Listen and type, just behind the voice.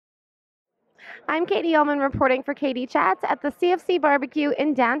I'm Katie Uhlmann reporting for Katie Chats at the CFC Barbecue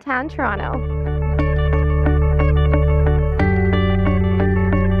in downtown Toronto.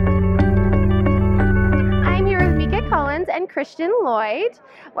 I'm here with Mika and Christian Lloyd.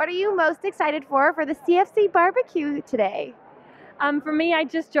 What are you most excited for the CFC Barbecue today? For me, I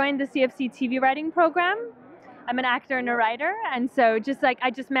just joined the CFC TV writing program. I'm an actor and a writer, and so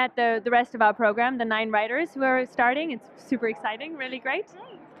I just met the rest of our program, the 9 writers who are starting. It's super exciting, really great.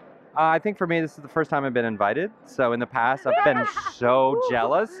 I think for me, this is the first time I've been invited. So in the past, I've been so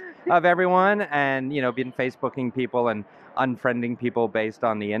jealous of everyone, and been Facebooking people and unfriending people based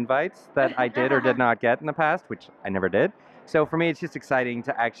on the invites that I did or did not get in the past, which I never did. So for me, it's just exciting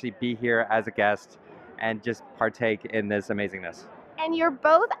to actually be here as a guest and just partake in this amazingness. And you're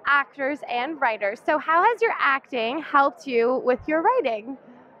both actors and writers. So how has your acting helped you with your writing?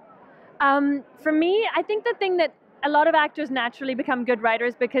 For me, I think the thing that a lot of actors naturally become good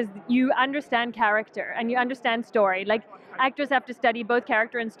writers because you understand character and you understand story. Like actors have to study both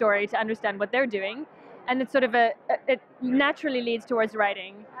character and story to understand what they're doing. And it's sort of it naturally leads towards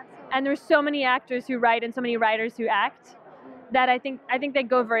writing. Absolutely. And there's so many actors who write and so many writers who act that I think they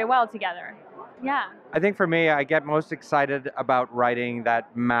go very well together. Yeah. I think for me, I get most excited about writing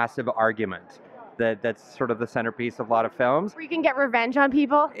that massive argument that's sort of the centerpiece of a lot of films. Where you can get revenge on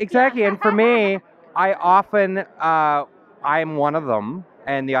people. Exactly. And for me, I often, I'm one of them,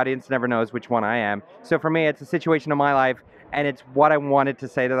 and the audience never knows which one I am. So for me, it's a situation of my life, and it's what I wanted to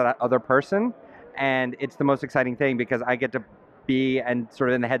say to that other person. And it's the most exciting thing because I get to be and sort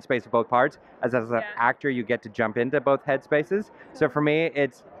of in the headspace of both parts. As an actor, you get to jump into both headspaces. So for me,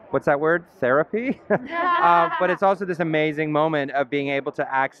 it's, what's that word? Therapy? But it's also this amazing moment of being able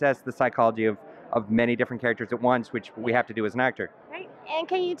to access the psychology of many different characters at once, which we have to do as an actor. Right. And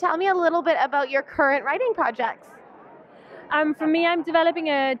can you tell me a little bit about your current writing projects? For me, I'm developing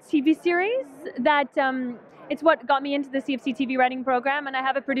a TV series that it's what got me into the CFC TV writing program, and I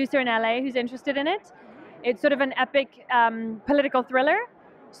have a producer in LA who's interested in it. It's sort of an epic political thriller.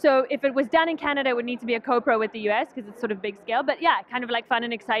 So if it was done in Canada, it would need to be a co-pro with the US because it's sort of big scale. But yeah, kind of like fun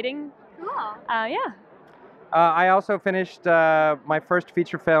and exciting. Cool. Yeah. I also finished my first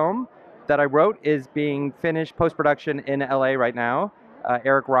feature film that I wrote is being finished post-production in LA right now.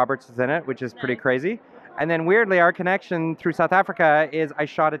 Eric Roberts is in it, which is pretty crazy. And then weirdly, our connection through South Africa is I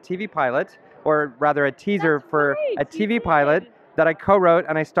shot a TV pilot, or rather a teaser for a TV pilot that I co-wrote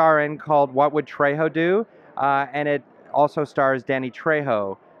and I star in called What Would Trejo Do? And it also stars Danny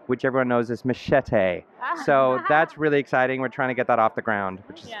Trejo, which everyone knows as Machete. So that's really exciting. We're trying to get that off the ground,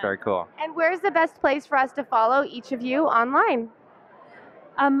 which is very cool. And where's the best place for us to follow each of you online?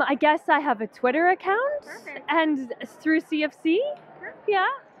 I guess I have a Twitter account. Perfect. And through CFC. Perfect. Yeah.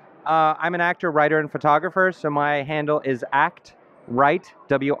 I'm an actor, writer, and photographer, so my handle is ACTRITE,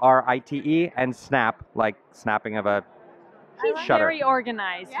 WRITE, and snap, like snapping of a He's shutter. very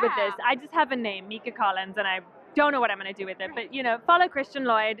organized with this. I just have a name, Mika Collins, and I don't know what I'm going to do with it. But, follow Christian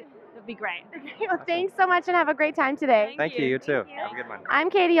Lloyd. It'll be great. Well, thanks so much and have a great time today. Thank you. You too. Have a good one.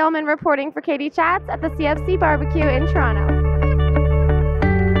 I'm Katie Uhlmann reporting for Katie Chats at the CFC Barbecue in Toronto.